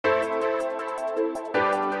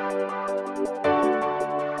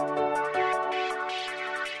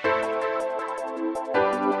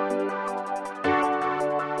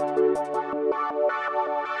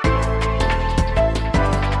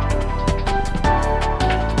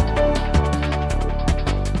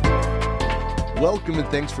Welcome and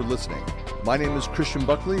thanks for listening. My name is Christian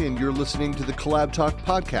Buckley and you're listening to the Collab Talk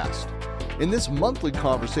podcast. In this monthly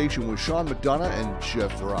conversation with Sean McDonough and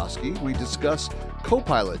Geoff Varosky, we discuss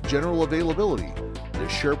Copilot general availability, the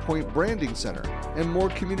SharePoint Branding Center, and more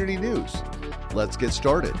community news. Let's get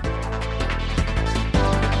started.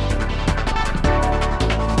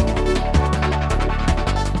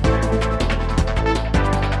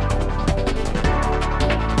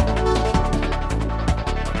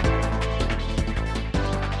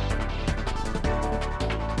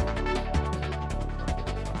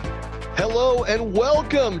 Hello and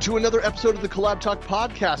welcome to another episode of the Collab Talk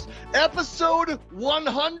podcast, episode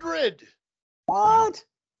 100. What?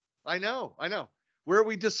 I know. Where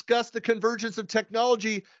we discuss the convergence of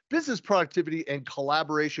technology, business productivity, and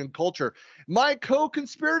collaboration culture. My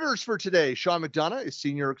co-conspirators for today, Sean McDonough is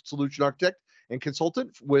Senior Solution Architect and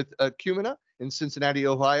Consultant with Cumina in Cincinnati,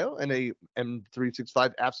 Ohio, and a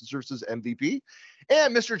M365 Apps and Services MVP.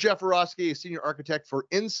 And Mr. Geoff Varosky, a Senior Architect for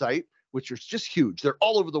Insight, which is just huge. They're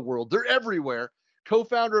all over the world. They're everywhere.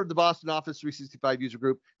 Co-founder of the Boston Office 365 user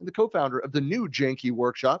group and the co-founder of the new Janky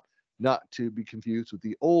Workshop, not to be confused with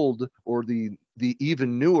the old or the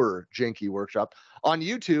even newer Janky Workshop on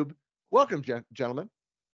YouTube. Welcome, gentlemen.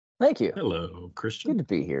 Thank you. Hello, Christian. Good to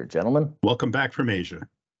be here, gentlemen. Welcome back from Asia.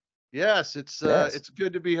 Yes, it's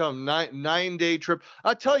good to be home. Nine-day trip.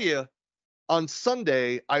 I'll tell you, on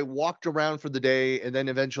Sunday, I walked around for the day and then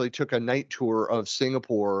eventually took a night tour of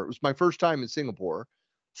Singapore. It was my first time in Singapore,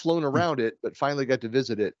 flown around it, but finally got to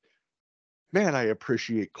visit it. Man, I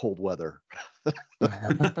appreciate cold weather.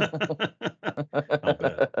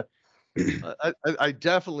 I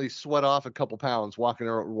definitely sweat off a couple pounds walking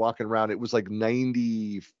around. It was like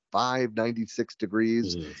 95, 96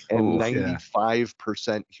 degrees and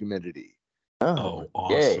 95% humidity. Oh,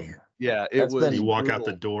 awesome. Yay. Yeah, it was. You walk out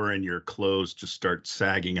the door and your clothes just start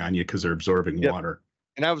sagging on you because they're absorbing water.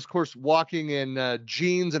 And I was, of course, walking in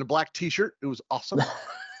jeans and a black T-shirt. It was awesome.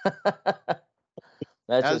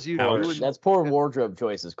 That's poor wardrobe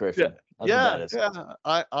choices, Christian. Yeah.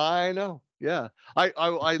 I know. Yeah,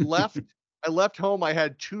 I left home. I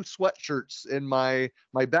had two sweatshirts in my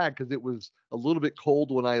bag because it was a little bit cold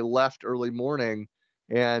when I left early morning.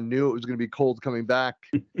 And knew it was going to be cold coming back.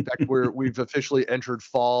 In fact, we've officially entered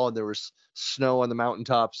fall, and there was snow on the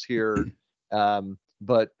mountaintops here.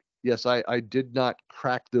 But yes, I did not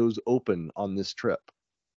crack those open on this trip.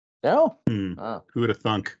 No? Who would have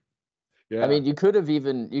thunk? Yeah. I mean, you could have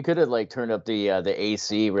like turned up the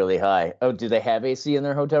AC really high. Oh, do they have AC in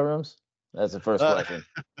their hotel rooms? That's the first question.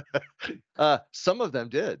 Some of them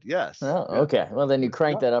did, yes. Oh, okay. Well, then you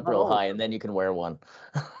crank that up real high, and then you can wear one.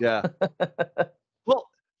 Yeah. Well,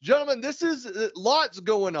 gentlemen, this is lots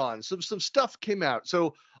going on. Some stuff came out.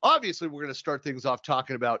 So obviously we're going to start things off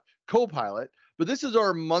talking about Copilot, but this is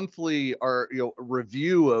our monthly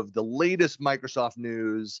review of the latest Microsoft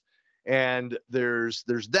news. And there's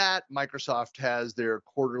that. Microsoft has their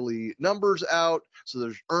quarterly numbers out. So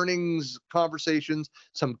there's earnings conversations,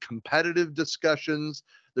 some competitive discussions.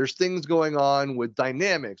 There's things going on with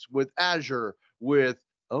Dynamics, with Azure, with,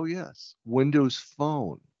 Windows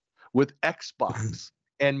Phone, with Xbox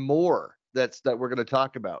and more that we're going to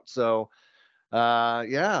talk about. So,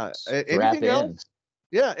 anything else?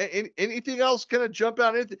 Yeah. Anything else kind of jump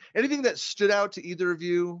out? Anything that stood out to either of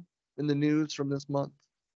you in the news from this month?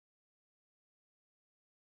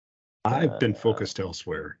 I've been focused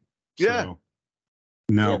elsewhere. Yeah. So,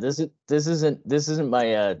 no. Yeah, this isn't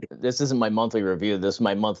my monthly review. This is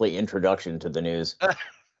my monthly introduction to the news.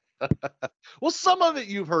 Well, some of it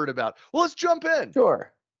you've heard about. Well, let's jump in.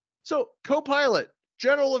 Sure. So Copilot,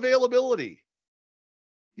 general availability.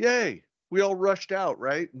 Yay. We all rushed out,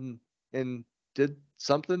 right? And did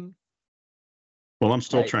something. Well, I'm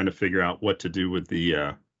still trying to figure out what to do with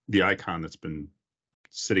the icon that's been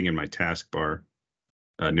sitting in my taskbar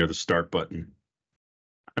near the start button.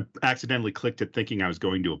 I accidentally clicked it thinking I was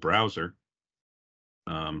going to a browser.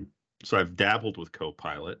 So I've dabbled with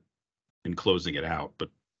Copilot and closing it out,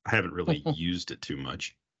 but I haven't really used it too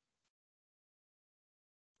much.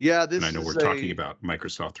 Yeah, and I know we're talking about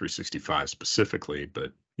Microsoft 365 specifically,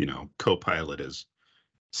 but Copilot is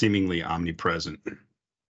seemingly omnipresent.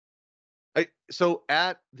 So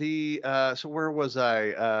at the so where was I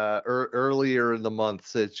earlier in the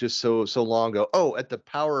month? It's just so long ago. Oh, at the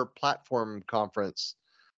Power Platform conference.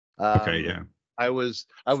 Okay, yeah. I was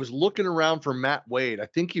looking around for Matt Wade. I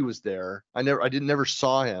think he was there. I never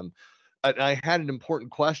saw him. I had an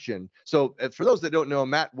important question. So for those that don't know,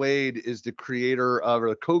 Matt Wade is the creator of, or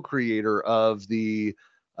the co-creator of the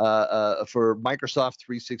for Microsoft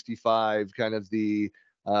 365, kind of the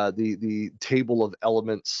table of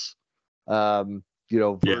elements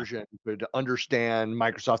version, but to understand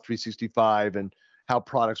Microsoft 365 and how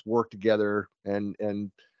products work together and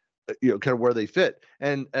kind of where they fit.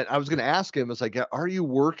 And I was going to ask him, it's like, are you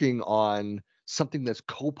working on something that's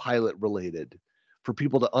Copilot related for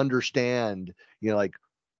people to understand, like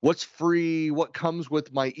what's free, what comes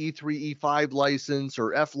with my E3, E5 license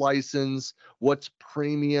or F license, what's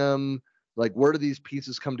premium, like where do these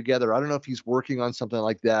pieces come together? I don't know if he's working on something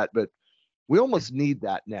like that, but we almost need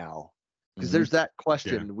that now because there's that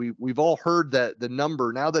question. Yeah. We've all heard that the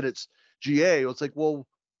number now that it's GA, it's like, well,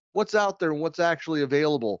 what's out there and what's actually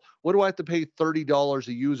available? What do I have to pay $30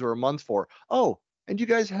 a user a month for? Oh, and you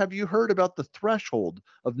guys, have you heard about the threshold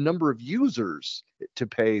of number of users to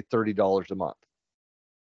pay $30 a month?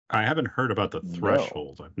 I haven't heard about the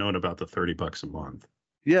threshold. No. I've known about the $30 a month.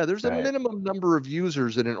 Yeah, there's a minimum number of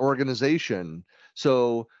users in an organization.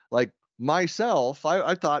 So like myself,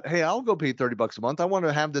 I thought, hey, I'll go pay $30 a month. I want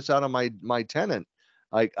to have this out on my tenant.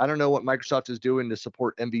 Like, I don't know what Microsoft is doing to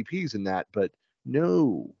support MVPs in that, but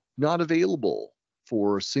no, not available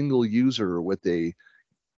for a single user with a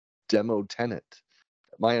demo tenant.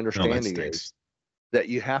 My understanding is that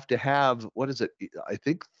you have to have, what is it? I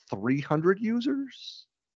think 300 users.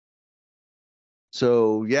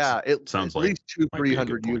 So yeah, it sounds at least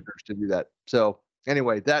 300 users to do that. So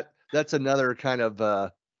anyway, that's another kind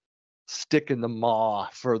of stick in the maw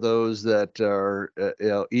for those that are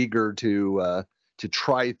eager to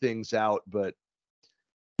try things out. But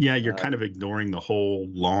yeah, you're kind of ignoring the whole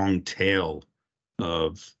long tail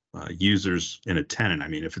of users in a tenant. I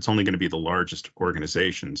mean, if it's only going to be the largest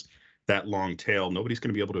organizations, that long tail, nobody's going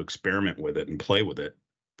to be able to experiment with it and play with it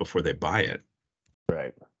before they buy it.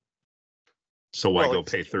 Right. So why go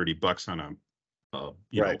pay $30 on a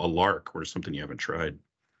lark or something you haven't tried?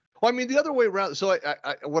 Well, I mean, the other way around. So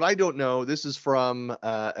what I don't know, this is from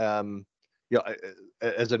as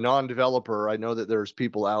a non-developer, I know that there's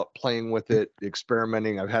people out playing with it,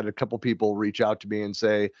 experimenting. I've had a couple people reach out to me and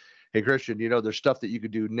say, hey, Christian, there's stuff that you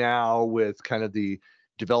could do now with kind of the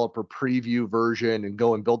developer preview version and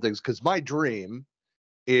go and build things. Because my dream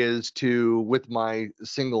is to, with my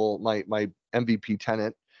MVP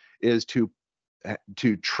tenant, is to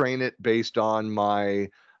train it based on my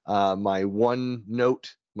OneNote,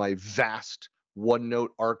 my vast OneNote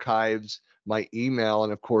archives, my email,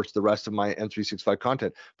 and of course the rest of my M365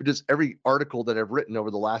 content. But just every article that I've written over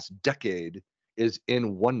the last decade is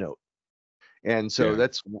in OneNote. And so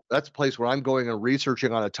that's a place where I'm going and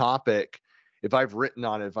researching on a topic. If I've written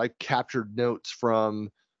on it, if I've captured notes from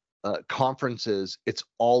conferences, it's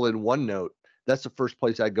all in OneNote. That's the first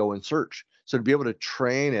place I go and search. So to be able to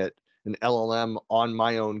train it, an LLM on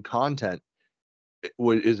my own content,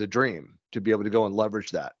 is a dream to be able to go and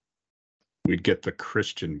leverage that. We'd get the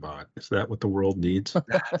Christian bot. Is that what the world needs? I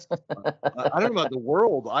don't know about the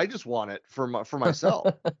world. I just want it for myself.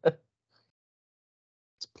 Let's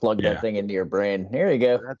plug that thing into your brain. Here you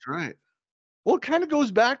go. That's right. Well, it kind of goes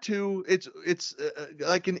back to it's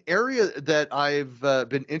like an area that I've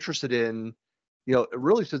been interested in,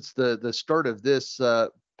 really since the start of this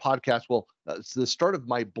podcast. Well, it's the start of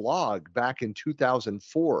my blog back in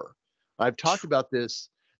 2004. I've talked about this.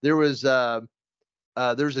 There's a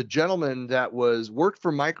gentleman that worked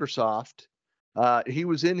for Microsoft. He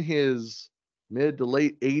was in his mid to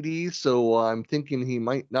late 80s, so I'm thinking he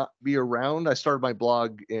might not be around. I started my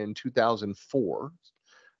blog in 2004.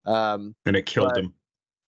 And it killed him.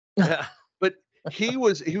 But he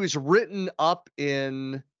was written up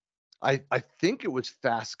in, I think it was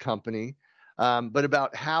Fast Company, but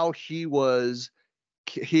about how he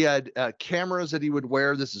had cameras that he would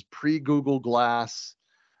wear. This is pre-Google Glass,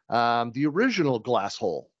 the original glass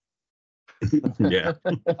hole. Yeah.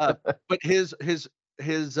 But his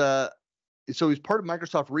so he's part of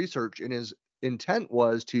Microsoft Research, and his intent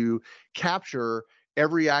was to capture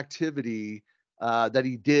every activity that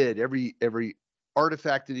he did, every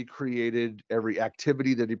artifact that he created, every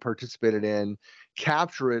activity that he participated in,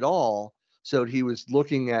 capture it all. So he was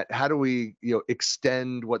looking at how do we,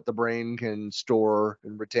 extend what the brain can store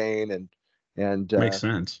and retain and makes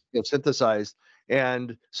sense. Synthesize.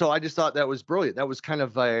 And so I just thought that was brilliant. That was kind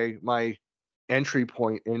of my entry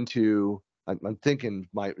point into. I'm thinking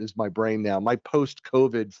my brain now, my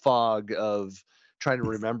post-COVID fog of trying to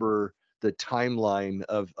remember the timeline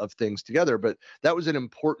of things together. But that was an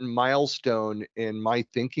important milestone in my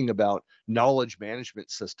thinking about knowledge management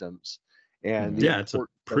systems. And it's a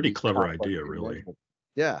pretty clever idea, really.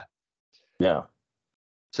 Yeah. Yeah.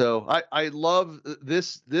 So I love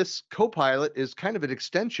this Copilot is kind of an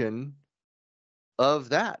extension of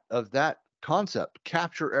that concept.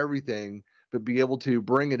 Capture everything, but be able to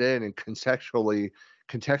bring it in and contextually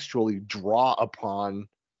draw upon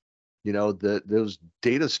those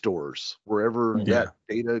data stores wherever that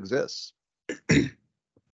data exists.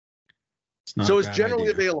 So it's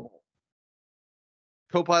generally available.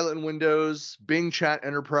 Copilot in Windows, Bing Chat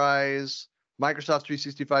Enterprise, Microsoft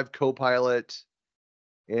 365 Copilot.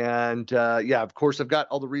 And of course, I've got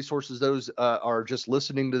all the resources. Those are just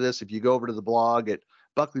listening to this. If you go over to the blog at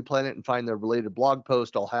Buckley Planet and find the related blog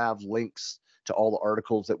post, I'll have links to all the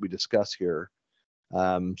articles that we discuss here.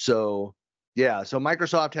 So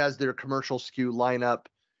Microsoft has their commercial SKU lineup,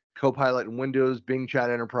 Copilot in Windows, Bing Chat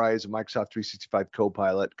Enterprise, and Microsoft 365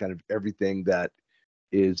 Copilot, kind of everything that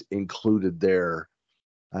is included there.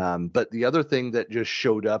 But the other thing that just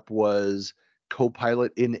showed up was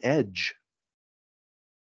Copilot in Edge.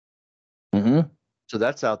 Mm-hmm. So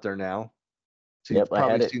that's out there now. So you've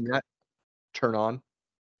probably seen that turn on.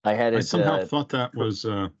 I somehow thought that was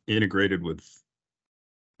integrated with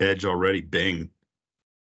Edge already, Bing.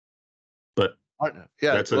 But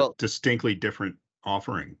that's a distinctly different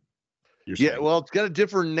offering. Well, it's got a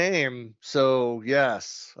different name. So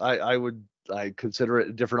yes, I consider it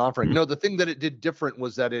a different offering. Mm-hmm. No, the thing that it did different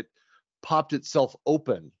was that it popped itself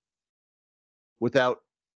open without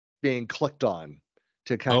being clicked on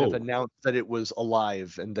to kind of announce that it was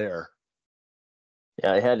alive and there.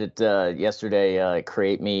 Yeah, I had it yesterday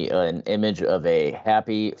create me an image of a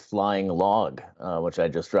happy flying log, which I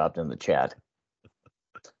just dropped in the chat.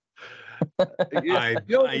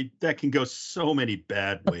 That can go so many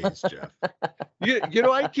bad ways, Geoff.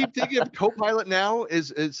 I keep thinking of Copilot now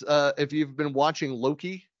is if you've been watching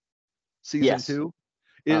Loki season 2,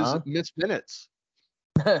 is Miss Minutes.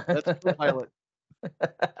 That's Copilot.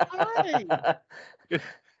 Hi.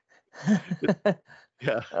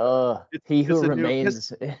 He who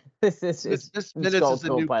remains. Miss Minutes is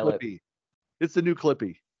the new Clippy. It's the new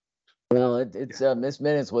Clippy. Well, it's Miss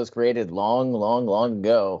Minutes was created long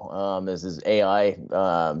ago. This is AI.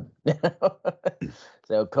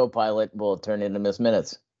 So Copilot will turn into Miss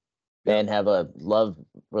Minutes and have a love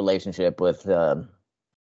relationship with he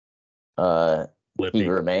who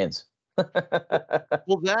remains.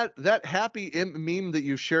 Well, that happy meme that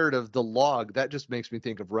you shared of the log, that just makes me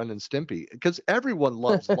think of Ren and Stimpy, because everyone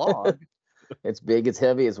loves log. It's big, it's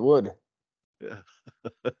heavy, it's wood. Yeah.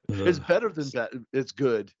 It's better than that. It's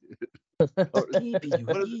good. Stimpy, you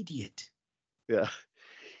idiot. Yeah.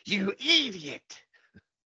 You idiot.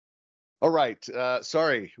 All right.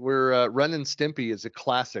 Sorry. We're Ren and Stimpy is a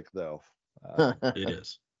classic, though. It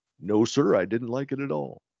is. No, sir. I didn't like it at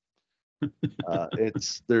all.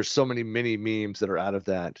 There's so many mini memes that are out of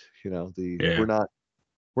that. We're not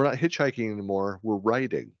hitchhiking anymore. We're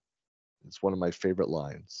riding. It's one of my favorite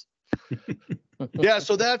lines. Yeah,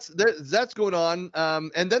 so that's going on.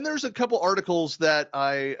 And then there's a couple articles that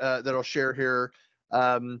I'll share here.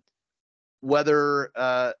 So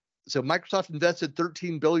Microsoft invested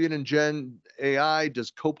 $13 billion in Gen AI.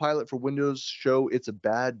 Does Copilot for Windows show it's a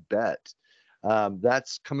bad bet?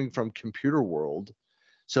 That's coming from Computer World.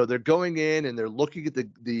 So they're going in and they're looking at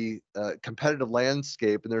the competitive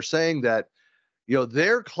landscape, and they're saying that,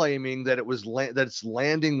 they're claiming that that it's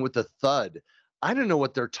landing with a thud. I don't know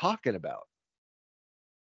what they're talking about,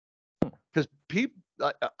 because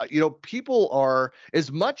people are,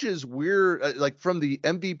 as much as we're like from the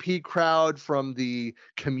MVP crowd, from the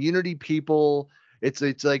community people, it's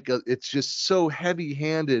just so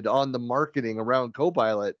heavy-handed on the marketing around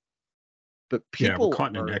Copilot, but people we're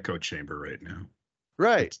caught in an echo chamber right now.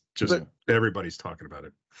 Right. It's just everybody's talking about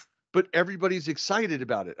it. But everybody's excited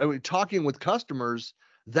about it. I mean, talking with customers,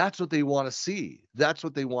 that's what they want to see. That's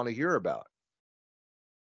what they want to hear about.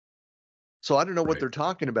 So I don't know what they're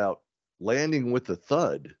talking about. Landing with a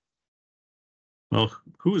thud. Well,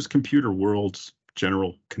 who is Computer World's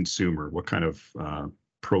general consumer? What kind of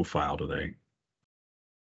profile do they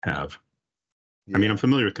have? Yeah. I mean, I'm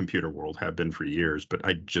familiar with Computer World, have been for years, but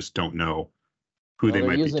I just don't know who they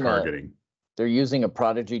might be targeting. They're using a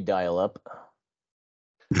Prodigy dial-up.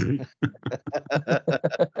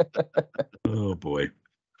 Oh boy.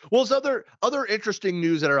 Well, there's other interesting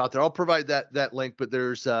news that are out there. I'll provide that link, but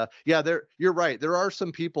there's you're right. There are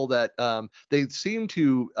some people that they seem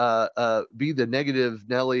to be the negative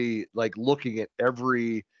Nelly, like looking at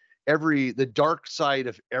the dark side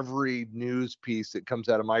of every news piece that comes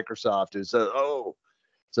out of Microsoft is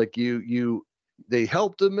it's like they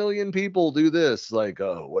helped 1 million people do this. Like,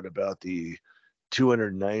 what about the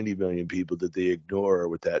 290 million people that they ignore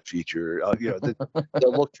with that feature?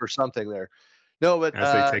 They'll look for something there. No, but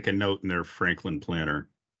as they take a note in their Franklin planner.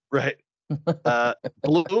 Right.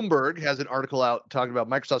 Bloomberg has an article out talking about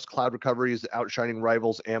Microsoft's cloud recovery is outshining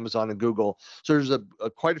rivals Amazon and Google. So there's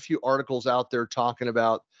quite a few articles out there talking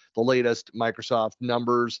about the latest Microsoft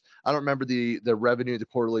numbers. I don't remember the revenue, the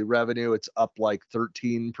quarterly revenue. It's up like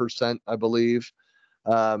 13%, I believe.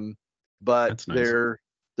 But That's nice.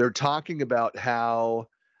 they're talking about how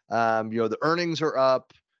the earnings are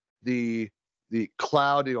up, the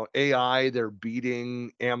cloud, AI, they're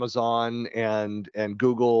beating Amazon and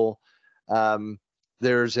Google.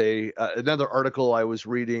 There's another article I was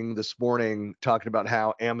reading this morning talking about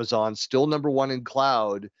how Amazon's still number one in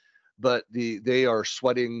cloud, but they are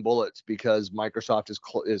sweating bullets because Microsoft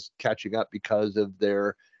is catching up because of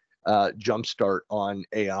their jumpstart on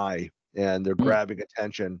AI, and they're grabbing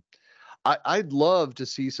attention. I'd love to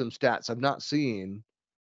see some stats I'm not seeing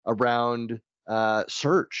around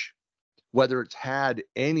search, whether it's had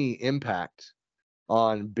any impact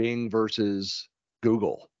on Bing versus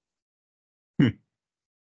Google.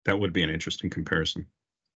 That would be an interesting comparison.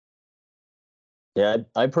 Yeah,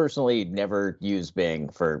 I personally never use Bing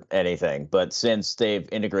for anything, but since they've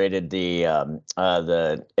integrated the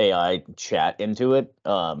AI chat into it,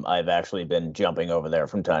 I've actually been jumping over there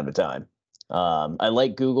from time to time. I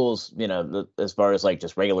like Google's, as far as like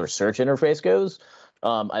just regular search interface goes.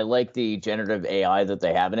 I like the generative AI that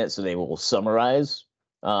they have in it, so they will summarize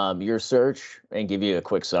your search and give you a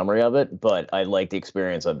quick summary of it. But I like the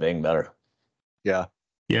experience of Bing better. Yeah.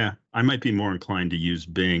 Yeah, I might be more inclined to use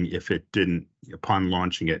Bing if it didn't, upon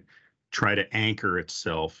launching it, try to anchor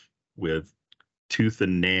itself with tooth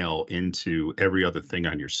and nail into every other thing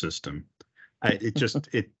on your system.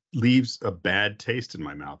 It leaves a bad taste in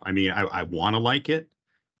my mouth. I mean, I want to like it,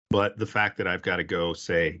 but the fact that I've got to go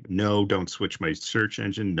say, no, don't switch my search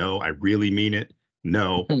engine. No, I really mean it.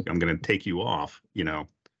 No, I'm going to take you off.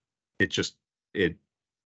 It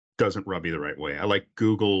doesn't rub me the right way. I like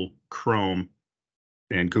Google Chrome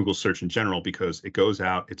and Google search in general because it goes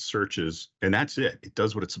out, it searches, and that's it. It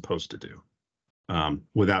does what it's supposed to do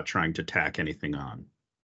without trying to tack anything on.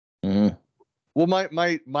 Mm-hmm. Well,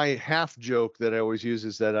 my half joke that I always use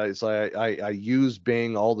is that I use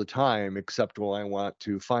Bing all the time, except when I want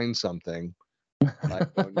to find something. I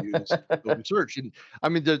don't use Google search. And I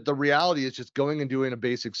mean, the reality is just going and doing a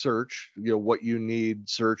basic search, what you need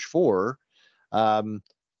search for.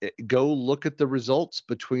 Go look at the results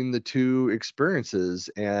between the two experiences,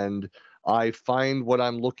 and I find what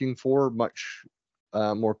I'm looking for much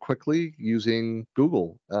more quickly using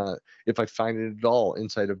Google, if I find it at all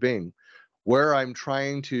inside of Bing. Where I'm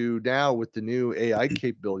trying to now with the new AI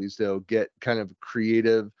capabilities, though, get kind of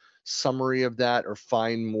creative summary of that or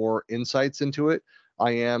find more insights into it,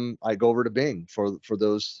 I go over to Bing for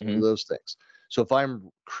those things. So if I'm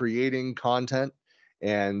creating content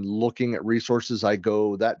and looking at resources, I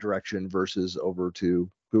go that direction versus over to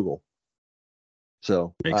Google.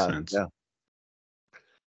 So makes sense.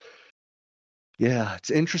 Yeah, it's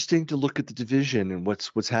interesting to look at the division and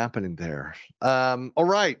what's happening there. All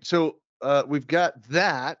right, so we've got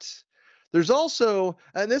that. There's also,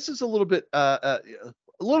 and this is a little bit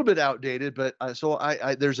outdated, but so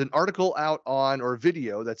there's an article out on, or a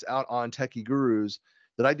video that's out on Techie Gurus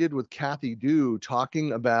that I did with Kathy Dew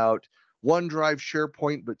talking about OneDrive,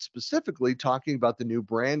 SharePoint, but specifically talking about the new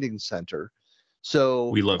branding center. So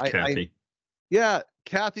we love Kathy. Yeah,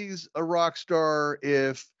 Kathy's a rock star.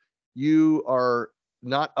 If you are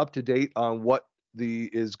not up to date on what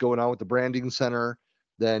is going on with the branding center,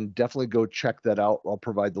 then definitely go check that out. I'll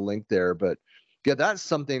provide the link there. But yeah, that's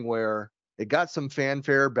something where it got some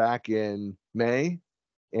fanfare back in May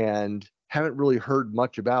and haven't really heard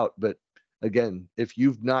much about. But again, if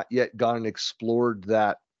you've not yet gone and explored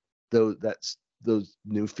those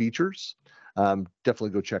new features,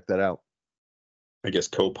 definitely go check that out. I guess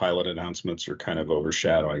Copilot announcements are kind of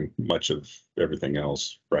overshadowing much of everything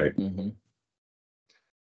else, right? Mm-hmm.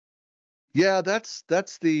 Yeah, that's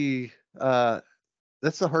the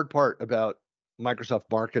hard part about Microsoft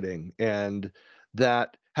marketing, and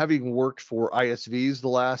that having worked for ISVs the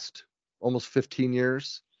last almost 15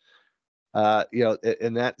 years, and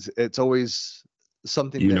it's always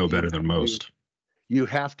something that better than most. You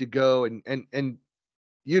have to go and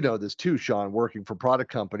this too, Sean, working for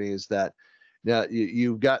product companies, that now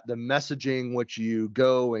you've got the messaging, which you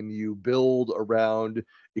go and you build around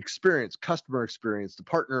experience, customer experience, the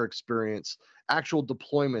partner experience, actual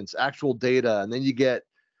deployments, actual data, and then you get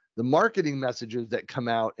the marketing messages that come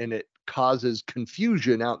out, and it causes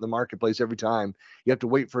confusion out in the marketplace every time. You have to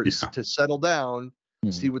wait for it to settle down,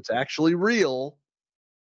 see what's actually real,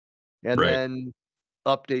 and then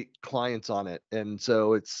update clients on it. And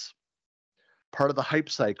so it's part of the hype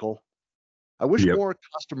cycle. I wish more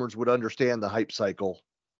customers would understand the hype cycle.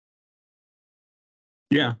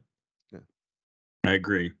 Yeah. I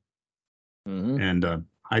agree. Mm-hmm. And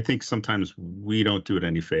I think sometimes we don't do it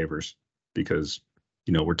any favors because,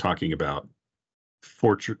 we're talking about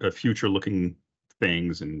future-looking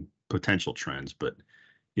things and potential trends. But,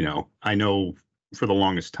 I know for the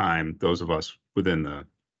longest time, those of us within the,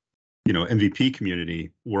 MVP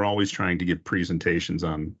community, we're always trying to give presentations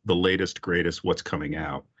on the latest, greatest, what's coming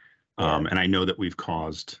out. And I know that we've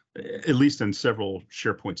caused, at least in several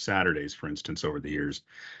SharePoint Saturdays, for instance, over the years,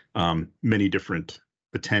 many different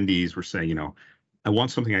attendees were saying, I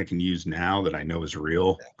want something I can use now that I know is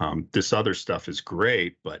real. This other stuff is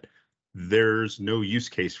great, but there's no use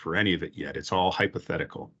case for any of it yet. It's all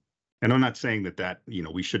hypothetical. And I'm not saying that,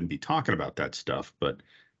 we shouldn't be talking about that stuff, but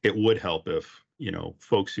it would help if,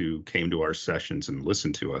 folks who came to our sessions and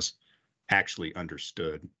listened to us actually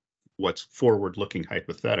understood what's forward-looking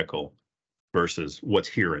hypothetical versus what's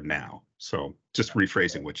here and now. So just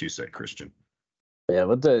rephrasing what you said, Christian. Yeah,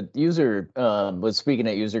 with the user, with speaking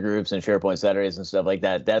at user groups and SharePoint Saturdays and stuff like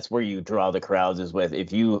that, that's where you draw the crowds, is with,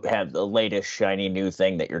 if you have the latest shiny new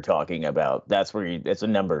thing that you're talking about, that's where it's a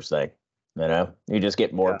numbers thing, you just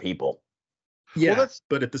get more people. Yeah, well,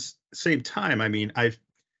 but at the same time, I mean,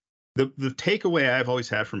 the takeaway I've always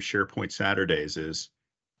had from SharePoint Saturdays is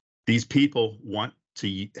these people want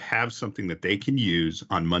to have something that they can use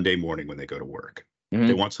on Monday morning when they go to work. Mm-hmm.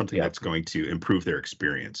 They want something that's going to improve their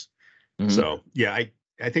experience. Mm-hmm. So, yeah,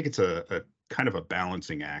 I think it's a kind of a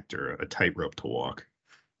balancing act, or a tightrope to walk.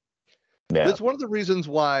 Yeah. That's one of the reasons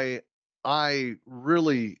why I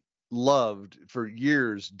really loved for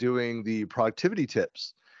years doing the productivity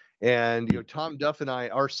tips. And, Tom Duff and I,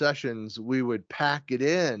 our sessions, we would pack it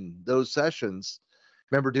in, those sessions.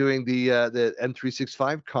 Remember doing the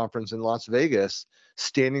M365 conference in Las Vegas,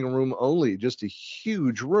 standing room only, just a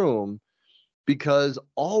huge room, because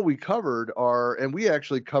all we covered and we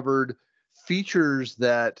actually covered features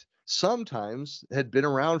that sometimes had been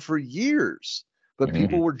around for years, but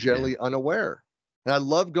people were generally unaware. And I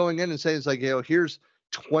love going in and saying, it's like, here's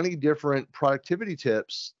 20 different productivity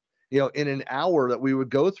tips, in an hour that we would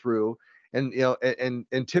go through. And,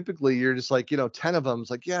 and typically you're just like, 10 of them is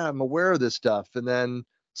like, yeah, I'm aware of this stuff. And then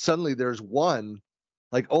suddenly there's one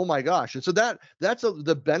like, oh my gosh. And so that's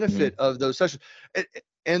the benefit of those sessions.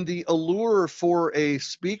 And the allure for a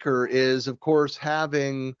speaker is, of course,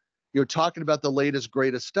 having, talking about the latest,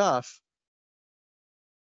 greatest stuff.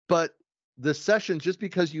 But the session, just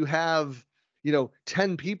because you have,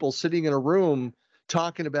 10 people sitting in a room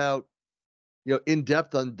talking about, in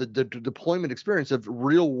depth on the deployment experience of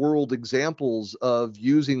real world examples of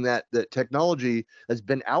using that technology that's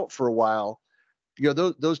been out for a while,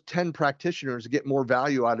 those 10 practitioners get more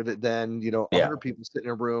value out of it than, 100 people sitting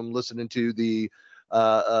in a room listening to the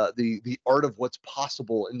art of what's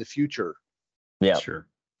possible in the future. Yeah, sure.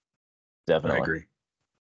 Definitely. I agree.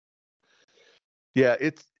 Yeah,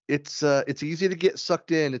 it's easy to get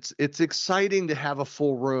sucked in. It's exciting to have a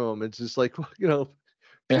full room. It's just like,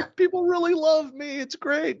 people really love me. It's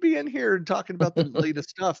great being here and talking about the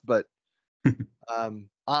latest stuff. But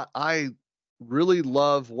I really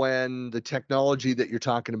love when the technology that you're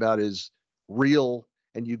talking about is real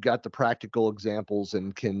and you've got the practical examples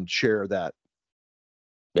and can share that.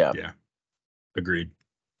 Yeah. Yeah. Agreed.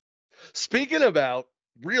 Speaking about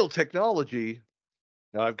real technology,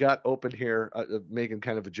 now I've got open here, making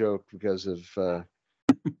kind of a joke because of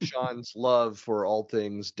Sean's love for all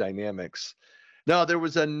things dynamics. Now, there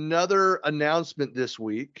was another announcement this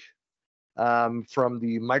week from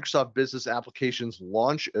the Microsoft Business Applications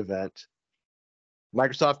launch event.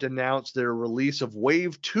 Microsoft announced their release of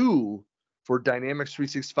Wave 2 for Dynamics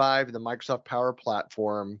 365 and the Microsoft Power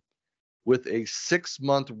Platform, with a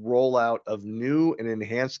 6-month rollout of new and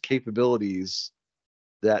enhanced capabilities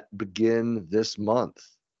that begin this month.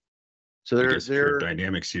 So for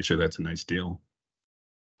Dynamics user, that's a nice deal.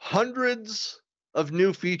 Hundreds of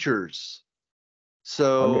new features.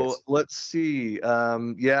 So let's see.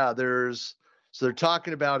 So they're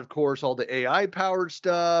talking about, of course, all the AI powered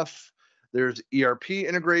stuff. There's ERP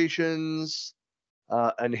integrations,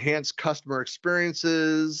 enhanced customer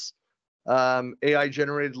experiences, AI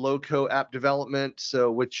generated low-code app development.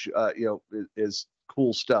 So which, is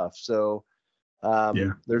cool stuff. So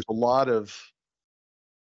there's a lot of,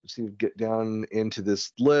 let's see, get down into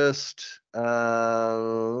this list. I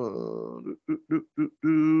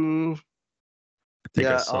think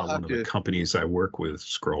I saw one of the companies I work with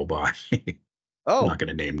scroll by. I'm not going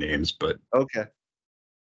to name names, but okay.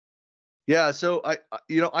 Yeah, so I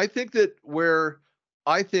think that where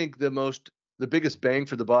I think the biggest bang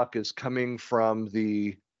for the buck is coming from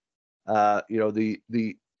the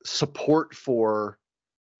support for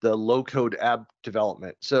the low-code app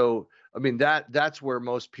development. So I mean that's where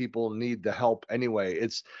most people need the help anyway.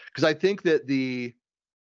 It's because I think that the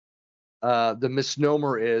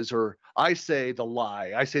misnomer is, or I say the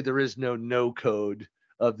lie. I say there is no code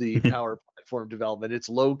of the Power Platform development. It's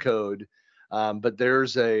low code, but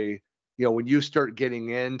there's when you start getting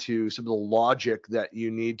into some of the logic that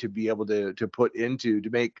you need to be able to put into to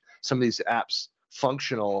make some of these apps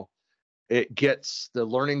functional, the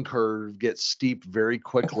learning curve gets steep very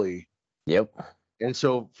quickly. Yep. And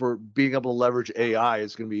so for being able to leverage AI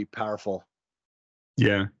is going to be powerful.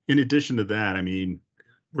 Yeah. In addition to that, I mean,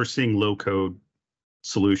 we're seeing low code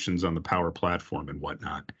solutions on the Power Platform and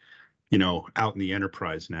whatnot, out in the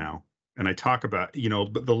enterprise now. And I talk about,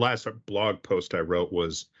 the last blog post I wrote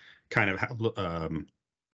was kind of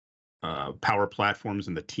how Power Platforms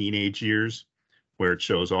in the teenage years, where it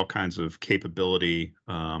shows all kinds of capability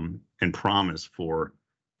and promise for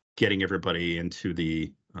getting everybody into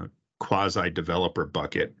the quasi-developer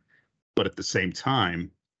bucket. But at the same time,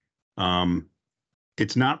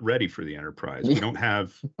 it's not ready for the enterprise. We don't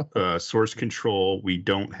have source control. We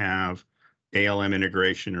don't have ALM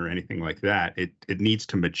integration or anything like that. It needs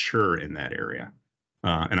to mature in that area.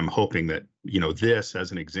 And I'm hoping that, this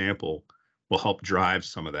as an example will help drive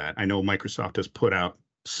some of that. I know Microsoft has put out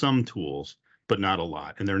some tools, but not a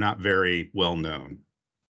lot, and they're not very well known.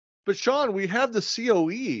 But Sean, we have the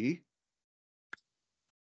COE.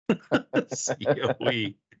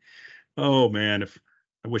 COE. Oh man,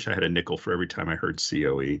 I wish I had a nickel for every time I heard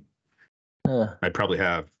COE. I'd probably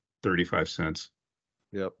have 35 cents.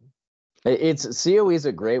 Yep. COE is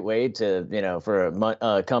a great way to, for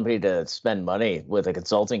a company to spend money with a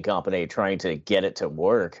consulting company trying to get it to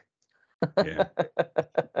work. Yeah.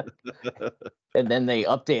 And then they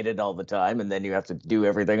update it all the time, and then you have to do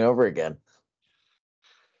everything over again.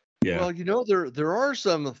 Yeah. Well, there are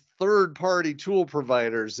some third-party tool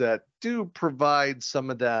providers that do provide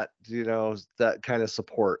some of that, that kind of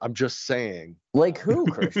support. I'm just saying. Like who,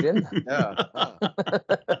 Christian? Yeah.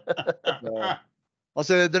 I'll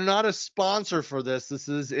say that they're not a sponsor for this. This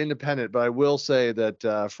is independent, but I will say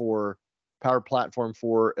that for Power Platform,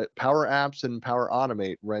 for Power Apps and Power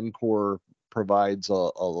Automate, Rencore provides a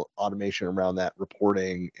automation around that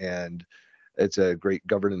reporting, and it's a great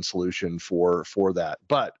governance solution for that.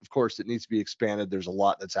 But of course, it needs to be expanded. There's a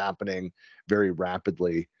lot that's happening very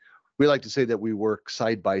rapidly. We like to say that we work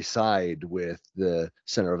side by side with the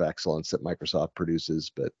Center of Excellence that Microsoft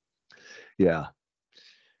produces. But yeah,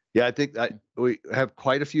 I think that we have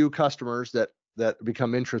quite a few customers that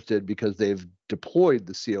become interested because they've deployed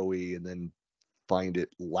the COE and then find it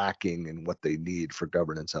lacking in what they need for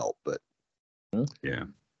governance help. But yeah,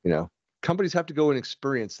 companies have to go and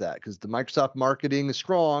experience that because the Microsoft marketing is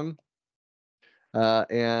strong,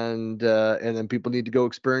 and then people need to go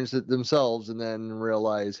experience it themselves and then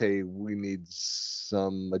realize, hey, we need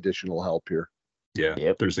some additional help here. Yeah,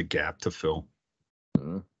 Yep. There's a gap to fill.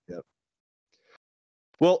 Yep.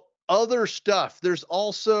 Well, other stuff. There's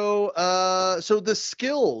also so the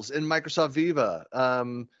skills in Microsoft Viva.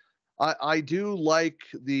 I do like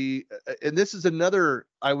and this is another,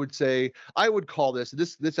 I would say, I would call this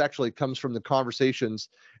actually comes from the conversations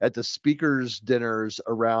at the speakers dinners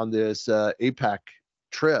around this APAC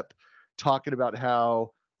trip, talking about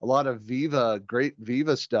how a lot of great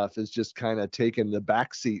Viva stuff is just kind of taking the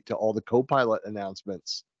backseat to all the Copilot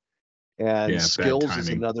announcements. And skills is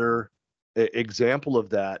another example of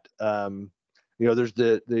that. There's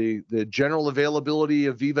the general availability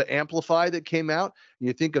of Viva Amplify that came out.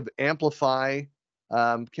 You think of Amplify,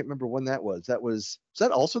 can't remember when that was. Was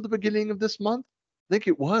that also the beginning of this month? I think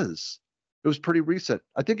it was. It was pretty recent.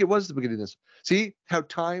 I think it was the beginning of this. See how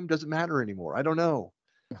time doesn't matter anymore. I don't know.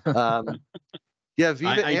 Yeah,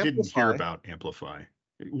 Viva I didn't hear about Amplify.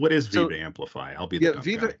 What is Viva Amplify? I'll be the dumb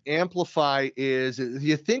Viva guy. Amplify is,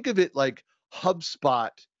 you think of it like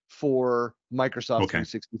HubSpot for Microsoft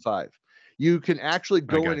 365. You can actually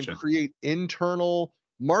go in and create internal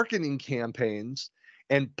marketing campaigns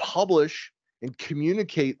and publish and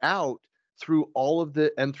communicate out through all of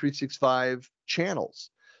the M365 channels.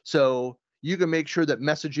 So you can make sure that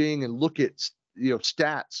messaging and look at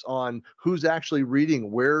stats on who's actually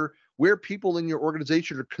reading, where people in your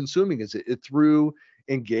organization are consuming. Is it through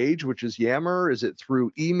Engage, which is Yammer? Is it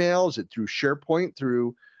through email? Is it through SharePoint,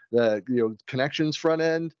 through the connections front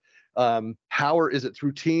end? Is it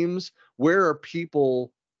through Teams? Where are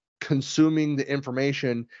people consuming the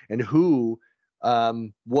information, and who?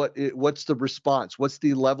 What's the response? What's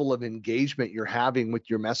the level of engagement you're having with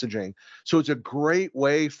your messaging? So it's a great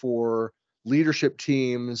way for leadership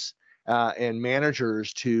teams and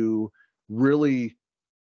managers to really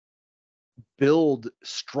build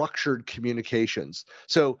structured communications.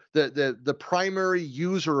 So the primary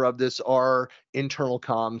user of this are internal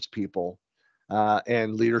comms people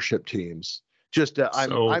and leadership teams.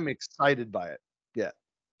 I'm excited by it. Yeah.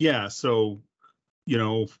 Yeah. So,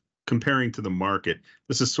 comparing to the market,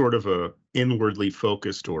 this is sort of a inwardly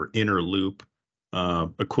focused or inner loop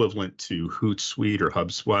equivalent to Hootsuite or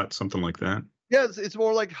HubSpot, something like that. Yeah, it's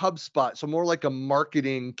more like HubSpot, so more like a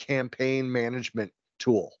marketing campaign management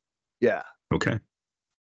tool. Yeah. Okay.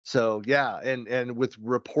 So yeah, and with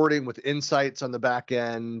reporting, with insights on the back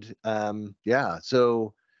end, yeah.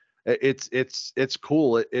 So it's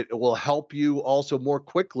cool. It will help you also more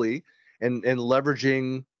quickly and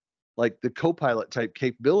leveraging like the Copilot type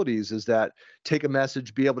capabilities is that take a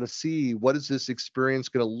message, be able to see what is this experience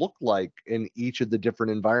going to look like in each of the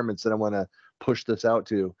different environments that I want to push this out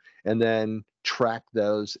to, and then track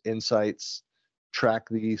those insights, track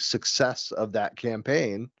the success of that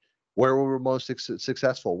campaign. Where we were most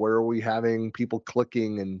successful? Where are we having people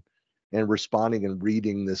clicking and responding and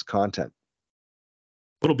reading this content?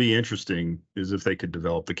 What'll be interesting is if they could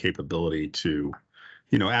develop the capability to,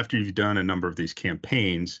 after you've done a number of these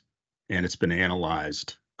campaigns and it's been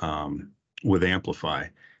analyzed with Amplify,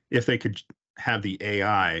 if they could have the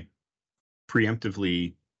AI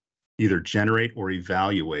preemptively either generate or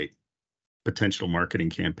evaluate potential marketing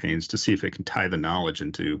campaigns to see if it can tie the knowledge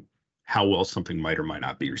into how well something might or might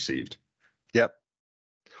not be received. Yep.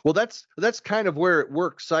 Well, that's kind of where it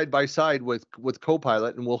works side by side with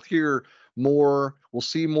Copilot, and we'll hear more, we'll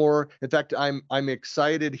see more. In fact, I'm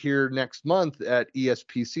excited here next month at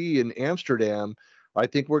ESPC in Amsterdam. I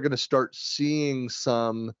think we're going to start seeing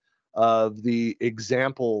some of the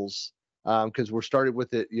examples because we're started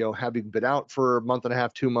with it, having been out for a month and a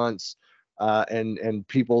half, 2 months, and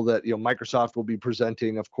people that Microsoft will be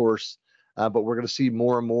presenting, of course. But we're going to see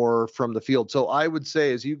more and more from the field. So I would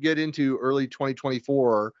say as you get into early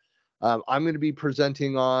 2024, I'm going to be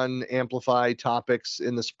presenting on Amplify topics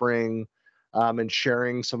in the spring and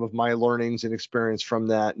sharing some of my learnings and experience from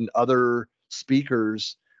that. And other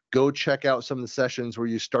speakers, go check out some of the sessions where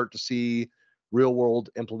you start to see real world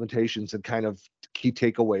implementations and kind of key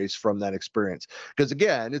takeaways from that experience. Because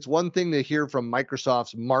again, it's one thing to hear from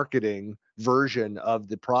Microsoft's marketing version of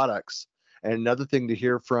the products, and another thing to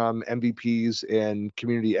hear from MVPs and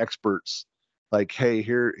community experts, like, hey,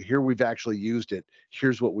 here we've actually used it.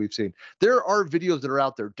 Here's what we've seen. There are videos that are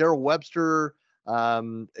out there. Daryl Webster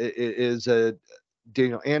is a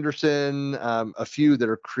Daniel Anderson, a few that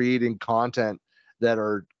are creating content that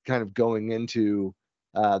are kind of going into,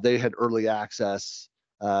 they had early access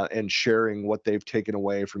and sharing what they've taken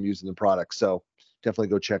away from using the product. So definitely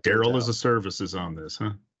go check it out. Daryl as a service is on this,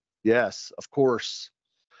 huh? Yes, of course.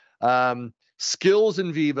 Skills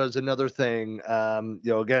in Viva is another thing.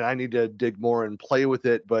 Again, I need to dig more and play with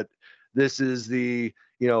it, but this is the,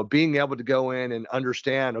 being able to go in and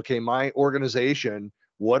understand, okay, my organization,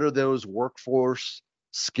 what are those workforce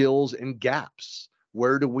skills and gaps?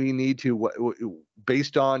 Where do we need to,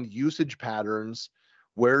 based on usage patterns,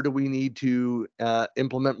 where do we need to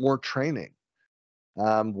implement more training?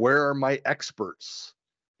 Where are my experts?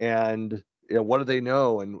 And what do they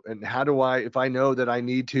know, and how do I, if I know that I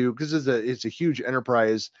need to, because it's a huge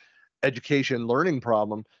enterprise education learning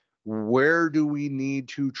problem, where do we need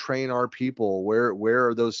to train our people? Where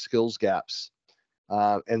are those skills gaps?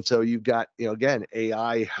 And so you've got, again,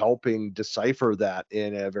 AI helping decipher that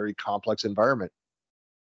in a very complex environment.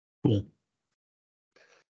 Cool.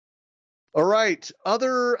 All right,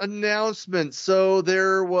 other announcements. So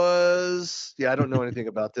there was, I don't know anything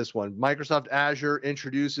about this one. Microsoft Azure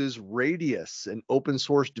introduces Radius, an open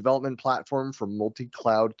source development platform for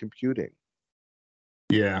multi-cloud computing.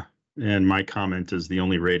 Yeah, and my comment is the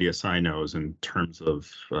only Radius I know is in terms of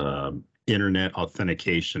internet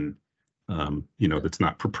authentication, that's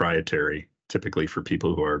not proprietary, typically for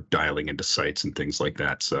people who are dialing into sites and things like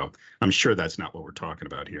that. So I'm sure that's not what we're talking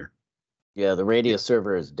about here. Yeah, the Radius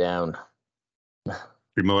server is down.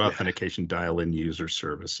 Remote authentication dial-in user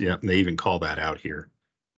service. Yeah, and they even call that out here.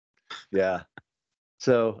 Yeah.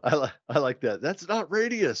 So I like that. That's not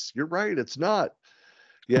Radius. You're right. It's not.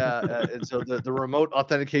 Yeah. And so the remote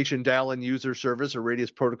authentication dial-in user service, or Radius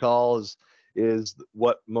protocol, is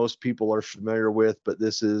what most people are familiar with. But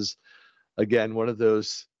this is, again, one of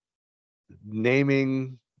those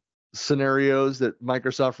naming scenarios that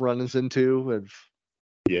Microsoft runs into.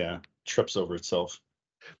 Yeah, trips over itself.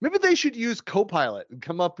 Maybe they should use Copilot and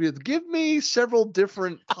come up with, give me several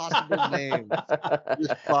different possible names for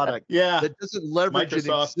this product that doesn't leverage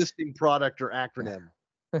Microsoft, an existing product or acronym.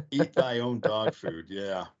 Eat thy own dog food.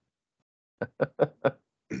 Yeah.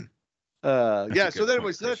 So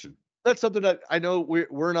anyways, that's something that I know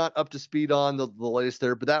we're not up to speed on the latest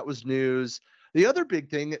there, but that was news. The other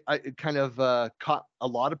big thing, it kind of caught a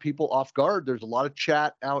lot of people off guard. There's a lot of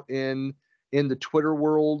chat out in the Twitter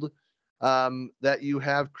world that you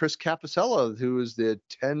have Chris Capicella, who is the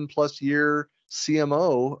 10+ year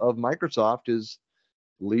CMO of Microsoft, is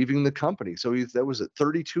leaving the company. So that was at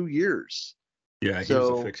 32 years. Yeah, he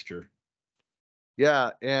was a fixture.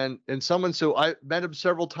 Yeah, and so I met him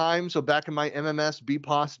several times. So back in my MMS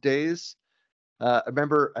BPOS days, I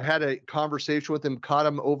remember I had a conversation with him, caught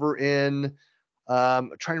him over in,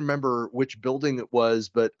 I'm trying to remember which building it was,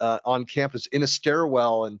 but on campus in a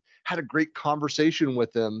stairwell, and had a great conversation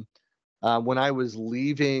with him when I was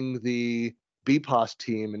leaving the BPOS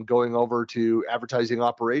team and going over to advertising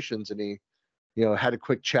operations. And he, had a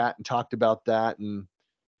quick chat and talked about that, and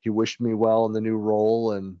he wished me well in the new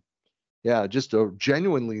role. And yeah, just a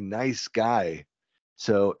genuinely nice guy.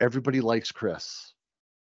 So everybody likes Chris.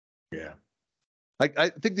 Yeah. I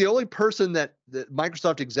think the only person that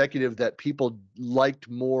Microsoft executive that people liked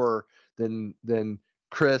more than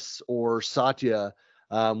Chris or Satya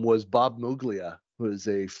was Bob Muglia, who is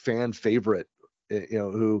a fan favorite.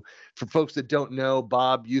 Who, for folks that don't know,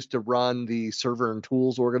 Bob used to run the Server and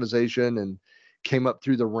Tools organization and came up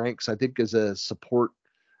through the ranks, I think, as a support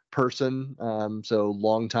person. So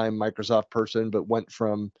longtime Microsoft person, but went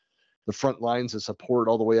from the front lines of support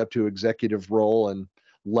all the way up to executive role, and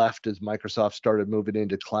left as Microsoft started moving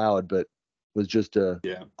into cloud, but was just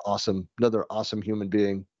another awesome human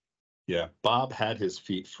being. Yeah, Bob had his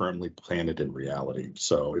feet firmly planted in reality.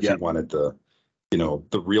 So if you wanted the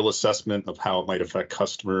real assessment of how it might affect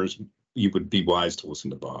customers, you would be wise to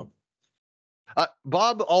listen to Bob.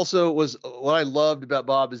 Bob also was, what I loved about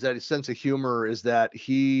Bob is that his sense of humor is that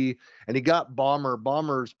he got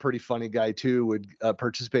Bomber's pretty funny guy too, would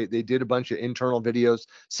participate. They did a bunch of internal videos.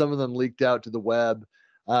 Some of them leaked out to the web.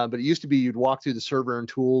 But it used to be you'd walk through the Server and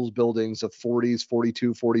Tools buildings of 40s,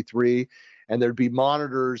 42, 43, and there'd be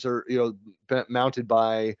monitors or, mounted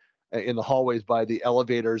in the hallways by the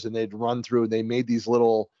elevators, and they'd run through, and they made these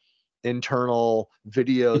little internal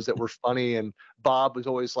videos that were funny. And Bob was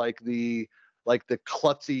always like the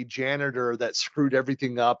klutzy janitor that screwed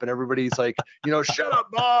everything up, and everybody's like, shut up,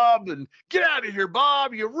 Bob, and get out of here,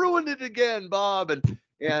 Bob, you ruined it again, Bob.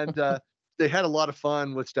 And they had a lot of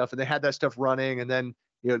fun with stuff, and they had that stuff running, and then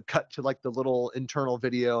cut to like the little internal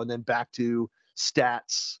video, and then back to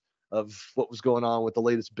stats of what was going on with the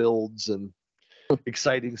latest builds and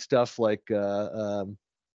exciting stuff like Server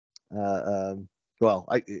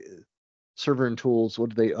and Tools,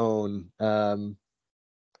 what do they own?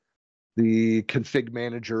 The config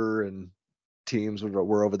manager and Teams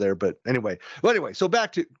were over there. But anyway, so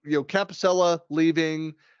back to Capicella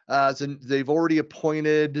leaving. So they've already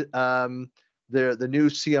appointed the new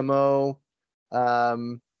CMO.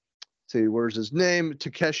 See, where's his name?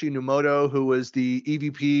 Takeshi Numoto, who was the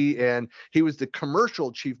EVP, and he was the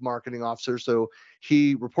commercial chief marketing officer. So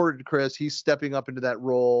he reported to Chris. He's stepping up into that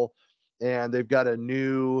role, and they've got a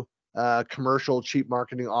new commercial chief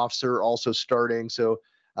marketing officer also starting. So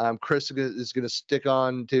Chris is going to stay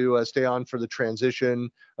on for the transition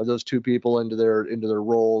of those two people into their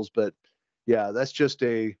roles. But yeah, that's just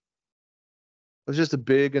a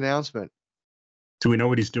big announcement. Do we know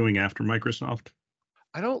what he's doing after Microsoft?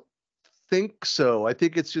 I don't think so. I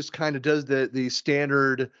think it's just kind of does the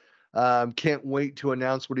standard can't wait to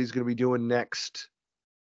announce what he's going to be doing next.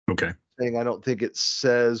 Okay. Thing. I don't think it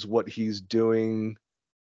says what he's doing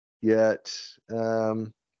yet.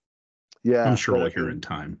 I'm sure we'll hear in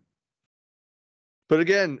time. But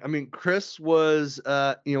again, I mean, Chris was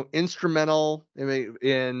instrumental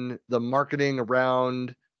in the marketing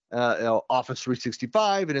around Office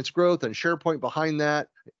 365 and its growth, and SharePoint behind that,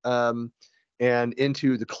 and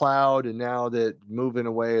into the cloud, and now that moving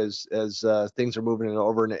away as things are moving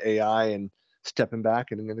over into AI and stepping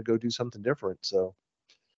back, and I'm going to go do something different. So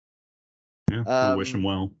yeah, we wish him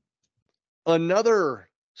well. Another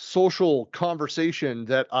social conversation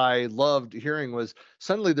that I loved hearing was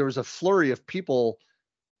suddenly there was a flurry of people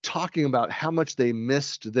talking about how much they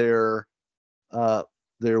missed their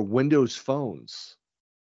Windows phones.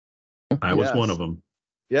 I was one of them.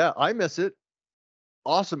 Yeah, I miss it.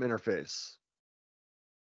 Awesome interface.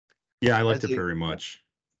 Yeah, I liked it very much.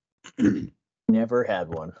 Never had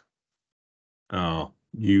one. Oh,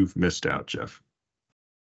 you've missed out, Geoff.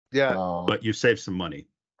 Yeah. But you saved some money.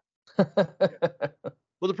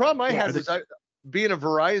 Well, the problem I had was being a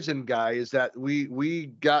Verizon guy is that we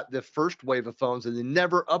got the first wave of phones and they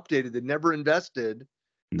never updated, they never invested.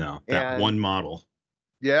 No, that one model.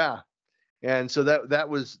 Yeah. And so that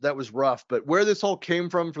was rough. But where this all came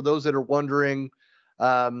from, for those that are wondering,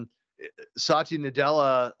 Satya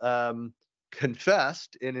Nadella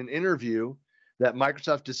confessed in an interview that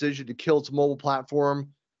Microsoft's decision to kill its mobile platform,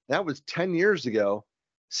 that was 10 years ago,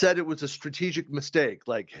 said it was a strategic mistake.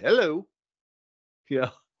 Like, hello,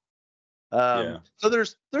 So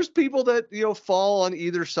there's people that fall on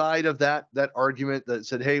either side of that argument that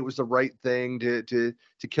said, hey, it was the right thing to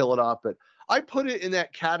kill it off. But I put it in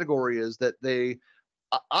that category as that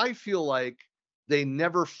I feel like they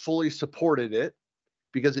never fully supported it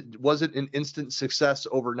because it wasn't an instant success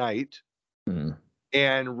overnight. Mm-hmm.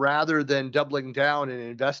 And rather than doubling down and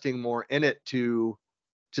investing more in it to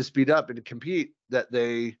speed up and to compete, that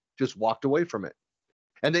they just walked away from it.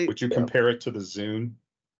 And would you compare it to the Zune?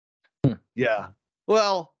 Yeah.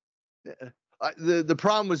 Well, the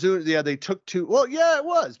problem with Zune, they took too. Well, yeah, it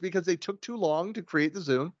was because they took too long to create the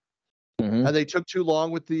Zune, Mm-hmm. and they took too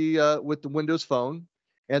long with the Windows Phone,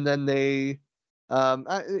 and then they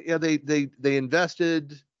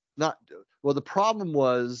invested not. Well, the problem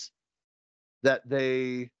was that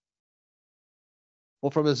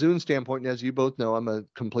from a Zune standpoint, and as you both know, I'm a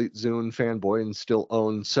complete Zune fanboy and still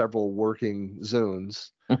own several working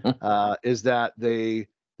Zunes. Is that they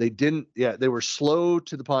were slow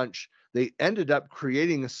to the punch. They ended up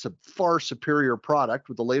creating a far superior product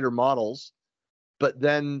with the later models, but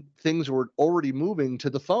then things were already moving to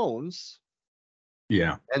the phones.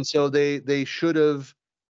 Yeah. And so they should have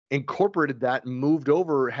incorporated that and moved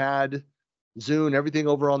over, had Zune, everything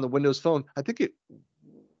over on the Windows Phone. I think it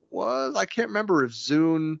was, I can't remember if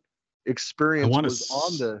Zune experience was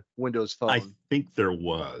on the Windows Phone. I think there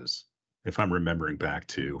was, if I'm remembering back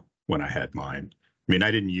to when I had mine. I mean,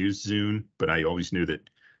 I didn't use Zune, but I always knew that,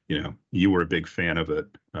 you were a big fan of it.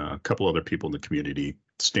 A couple other people in the community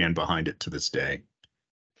stand behind it to this day.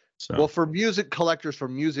 So, well, for music collectors, for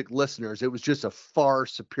music listeners, it was just a far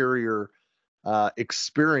superior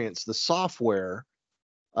experience. The software,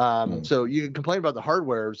 so you can complain about the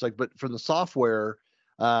hardware, it's like, but from the software,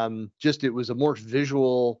 it was a more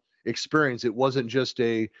visual experience. It wasn't just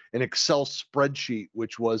an Excel spreadsheet,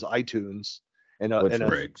 which was iTunes,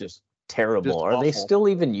 just terrible. Just Are awful. They still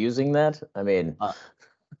even using that? I mean,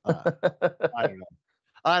 I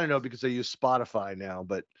don't know because they use Spotify now,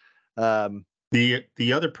 but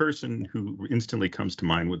the other person who instantly comes to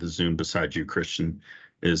mind with the Zune besides you, Christian,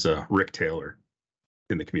 is Rick Taylor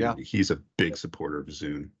in the community. Yeah. He's a big supporter of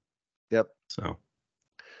Zune. Yep. So,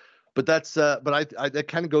 but that's that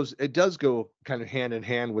kind of goes. It does go kind of hand in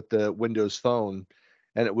hand with the Windows Phone,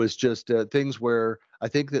 and it was just things where I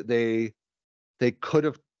think that they could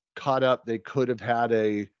have caught up. They could have had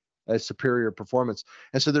a superior performance.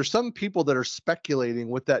 And so there's some people that are speculating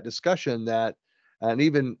with that discussion that, and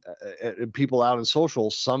even people out in social,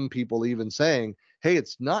 some people even saying, hey,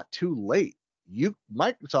 it's not too late.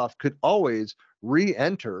 Microsoft could always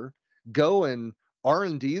re-enter, go and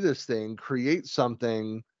R&D this thing, create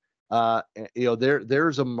something,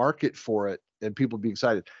 there's a market for it and people be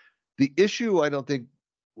excited. The issue, I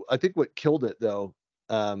think what killed it though,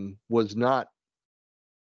 was not,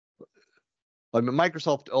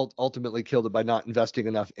 Microsoft ultimately killed it by not investing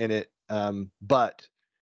enough in it, but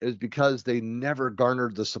it was because they never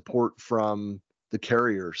garnered the support from the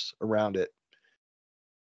carriers around it.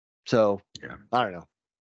 So yeah. I don't know.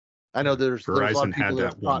 I know there's a lot of people that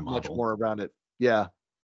have thought much more around it. Yeah.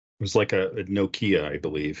 It was like a Nokia, I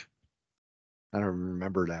believe. I don't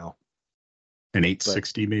remember now. An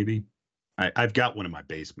 860 maybe. I've got one in my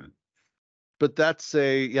basement. But that's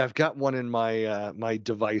I've got one in my my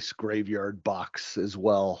device graveyard box as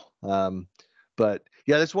well. But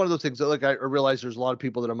yeah, that's one of those things that, like, I realize there's a lot of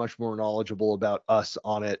people that are much more knowledgeable about us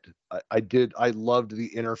on it. I loved the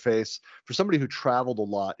interface. For somebody who traveled a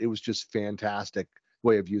lot, it was just fantastic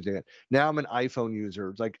way of using it. Now I'm an iPhone user.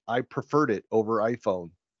 It's like I preferred it over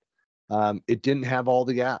iPhone. It didn't have all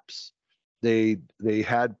the apps. They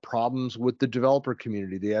had problems with the developer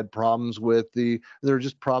community. They had problems with there were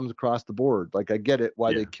just problems across the board. Like, I get it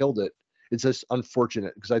why they killed it. It's just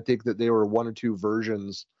unfortunate because I think that they were one or two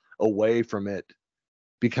versions away from it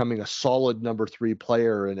becoming a solid number 3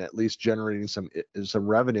 player and at least generating some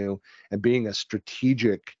revenue and being a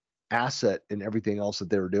strategic asset in everything else that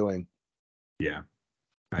they were doing. Yeah,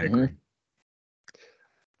 I agree.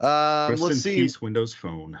 Let's see. Peace, Windows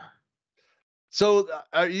Phone. So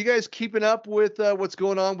are you guys keeping up with what's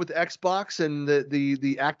going on with Xbox and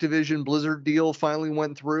the Activision Blizzard deal finally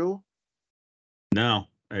went through? No.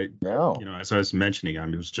 As I was mentioning, I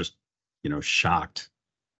was just, shocked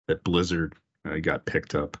that Blizzard got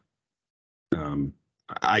picked up.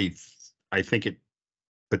 I think it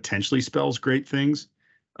potentially spells great things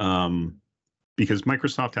because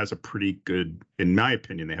Microsoft has a pretty good, in my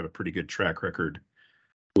opinion, they have a pretty good track record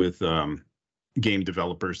with game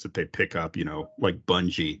developers that they pick up, like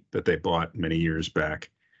Bungie that they bought many years back.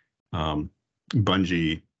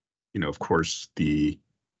 Bungie, of course, they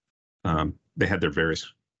had their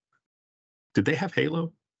various. Did they have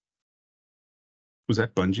Halo? Was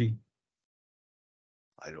that Bungie?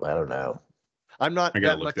 I don't know. I'm not I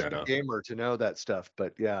gotta that look much that of a up. gamer to know that stuff,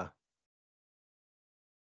 but yeah.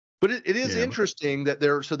 But it is Yeah. interesting that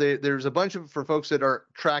there's a bunch of, for folks that are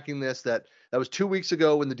tracking this, that was 2 weeks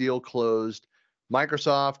ago when the deal closed.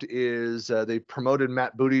 Microsoft is they promoted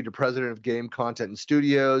Matt Booty to president of game content and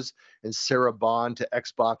studios, and Sarah Bond to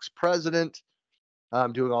Xbox president,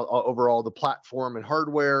 doing all overall the platform and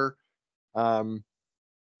hardware.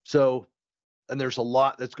 So, and there's a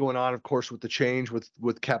lot that's going on, of course, with the change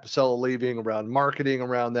with Capicella leaving, around marketing,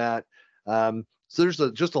 around that. So there's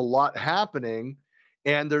just a lot happening,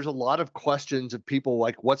 and there's a lot of questions of people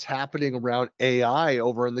like, what's happening around AI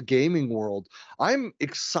over in the gaming world. I'm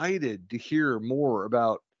excited to hear more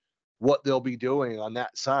about what they'll be doing on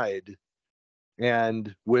that side,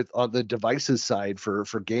 and on the devices side for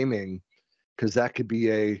gaming, because that could be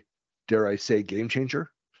a, dare I say, game changer.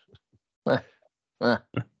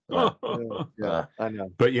 Yeah, I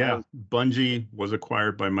know. But yeah, Bungie was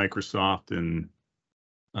acquired by Microsoft in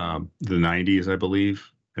the 90s, I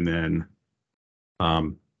believe, and then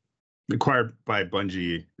acquired by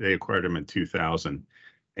Bungie. They acquired them in 2000,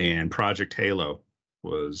 and Project Halo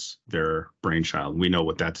was their brainchild. We know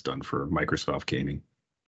what that's done for Microsoft gaming.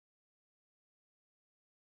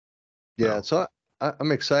 Yeah, so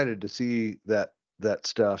I'm excited to see that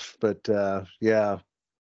stuff. But yeah,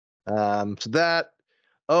 so that.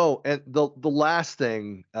 Oh, and the last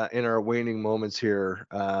thing in our waning moments here,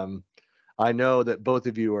 I know that both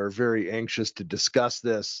of you are very anxious to discuss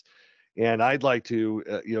this, and I'd like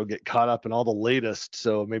to get caught up in all the latest.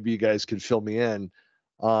 So maybe you guys could fill me in.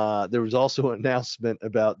 There was also an announcement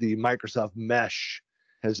about the Microsoft Mesh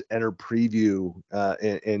has entered preview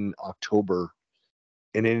in October,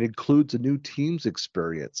 and it includes a new Teams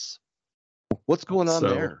experience. What's going on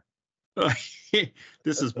there?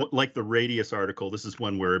 This is like the Radius article. This is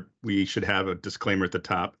one where we should have a disclaimer at the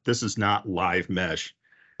top. This is not live mesh,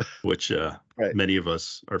 which right. Many of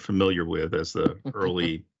us are familiar with as the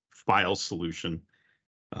early file solution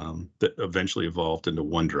that eventually evolved into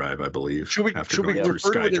OneDrive, I believe. Should we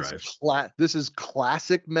refer to it as this is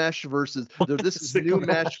classic mesh versus this is new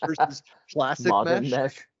mesh versus classic modern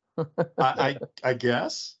mesh? I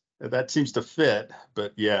guess that seems to fit,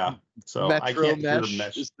 but yeah. So Metro I can't mesh hear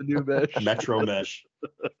mesh. Is the new mesh. Metro mesh.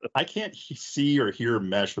 I can't see or hear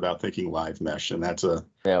mesh without thinking live mesh, and that's a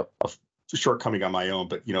shortcoming on my own.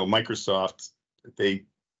 But Microsoft, they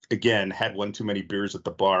again had one too many beers at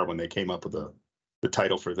the bar when they came up with the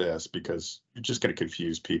title for this, because you're just going to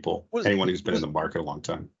confuse people. Anyone who's been in the market a long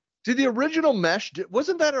time. Did the original mesh? Was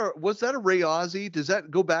that a Ray Ozzie? Does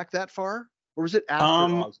that go back that far, or was it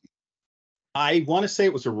after Ozzie? I want to say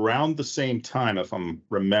it was around the same time, if I'm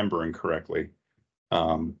remembering correctly.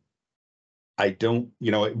 I don't,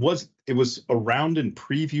 it was around in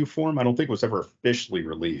preview form. I don't think it was ever officially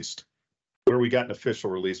released. Where we got an official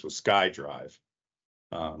release was SkyDrive.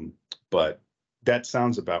 But that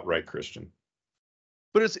sounds about right, Christian.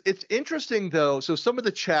 But it's interesting though. So some of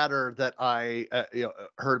the chatter that I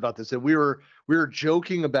heard about this, and we were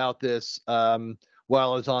joking about this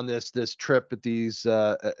while I was on this trip at these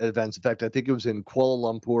events. In fact, I think it was in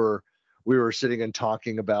Kuala Lumpur. We were sitting and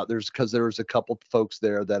talking about because there was a couple folks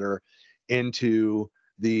there that are into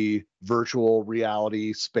the virtual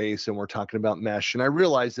reality space, and we're talking about mesh. And I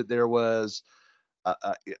realized that there was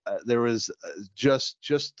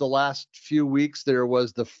just the last few weeks, there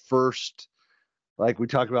was the first, like we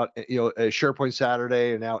talked about, a SharePoint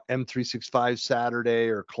Saturday, and now M365 Saturday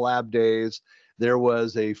or collab days. There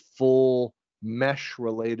was a full mesh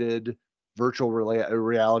related virtual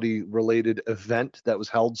reality related event that was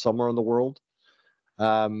held somewhere in the world.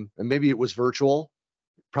 And maybe it was virtual.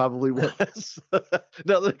 Probably was.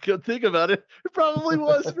 Now that I can think about it, it probably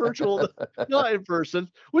was virtual, not in person,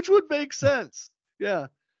 which would make sense. Yeah.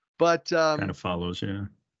 But kind of follows, yeah.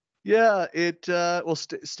 Yeah, it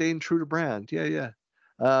staying true to brand. Yeah.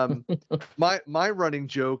 My running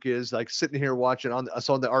joke is like sitting here watching on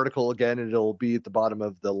the article again, and it'll be at the bottom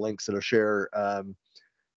of the links that I'll share.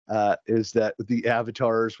 Is that the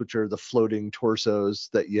avatars, which are the floating torsos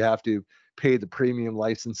that you have to pay the premium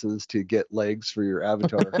licenses to get legs for your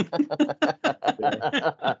avatar.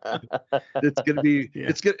 It's gonna be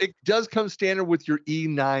it does come standard with your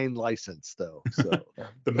E9 license though. So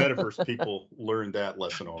the metaverse people learned that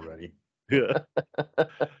lesson already. Yeah.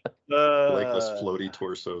 Legless floaty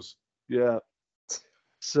torsos. Yeah.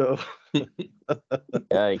 So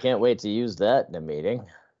yeah, you can't wait to use that in a meeting.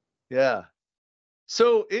 Yeah.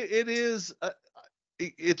 So it is.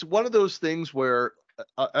 It's one of those things where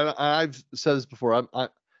I've said this before.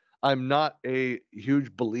 I'm not a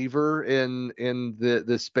huge believer in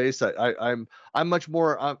the space. I'm much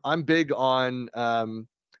more. I'm big on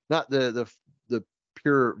not the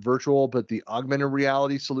pure virtual, but the augmented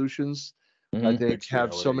reality solutions, I think, Mixed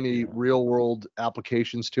have so reality, many yeah. real world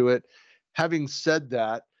applications to it. Having said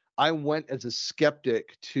that, I went as a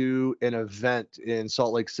skeptic to an event in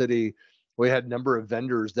Salt Lake City. We had a number of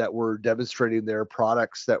vendors that were demonstrating their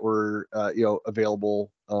products that were,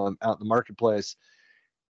 available out in the marketplace.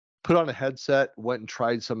 Put on a headset, went and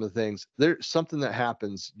tried some of the things. There's something that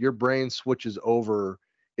happens. Your brain switches over.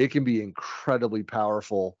 It can be incredibly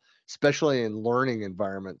powerful, especially in learning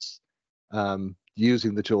environments,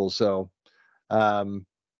 using the tools. So,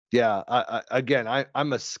 yeah,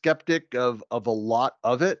 I'm a skeptic of a lot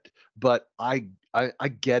of it, but I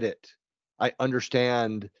get it. I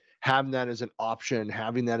understand having that as an option,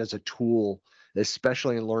 having that as a tool,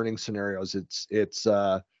 especially in learning scenarios.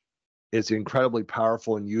 It's incredibly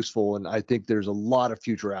powerful and useful, and I think there's a lot of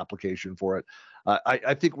future application for it.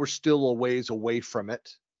 I think we're still a ways away from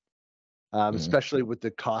it, especially with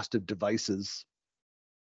the cost of devices.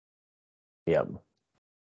 Yep.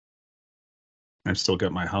 I've still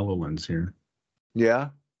got my HoloLens here. Yeah.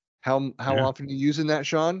 How Yeah. often are you using that,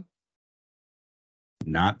 Sean?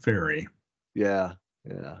 Not very. Yeah.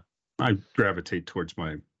 I gravitate towards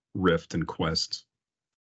my Rift and Quest.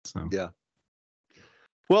 So Yeah.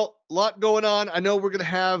 Well, a lot going on. I know we're going to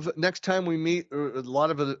have, next time we meet, a lot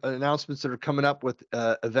of announcements that are coming up with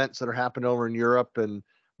events that are happening over in Europe, and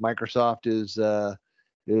Microsoft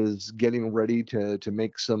is getting ready to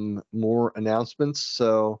make some more announcements.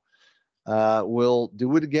 So we'll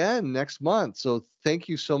do it again next month. So thank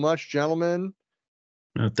you so much, gentlemen.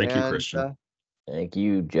 thank you, Christian. Thank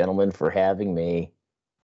you, gentlemen, for having me.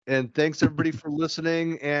 And thanks everybody for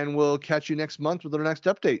listening, and we'll catch you next month with our next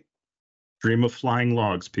update. Dream of flying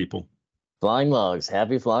logs, people. Flying logs,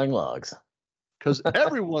 happy flying logs. Because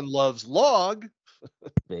everyone loves log.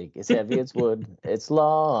 Big, it's heavy, it's wood. It's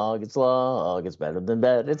log, it's better than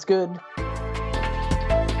bed, it's good.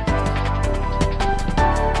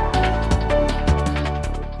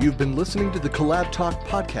 You've been listening to the Collab Talk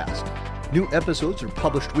podcast. New episodes are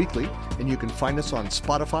published weekly, and you can find us on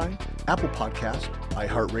Spotify, Apple Podcast,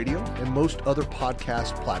 iHeartRadio, and most other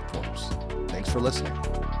podcast platforms. Thanks for listening.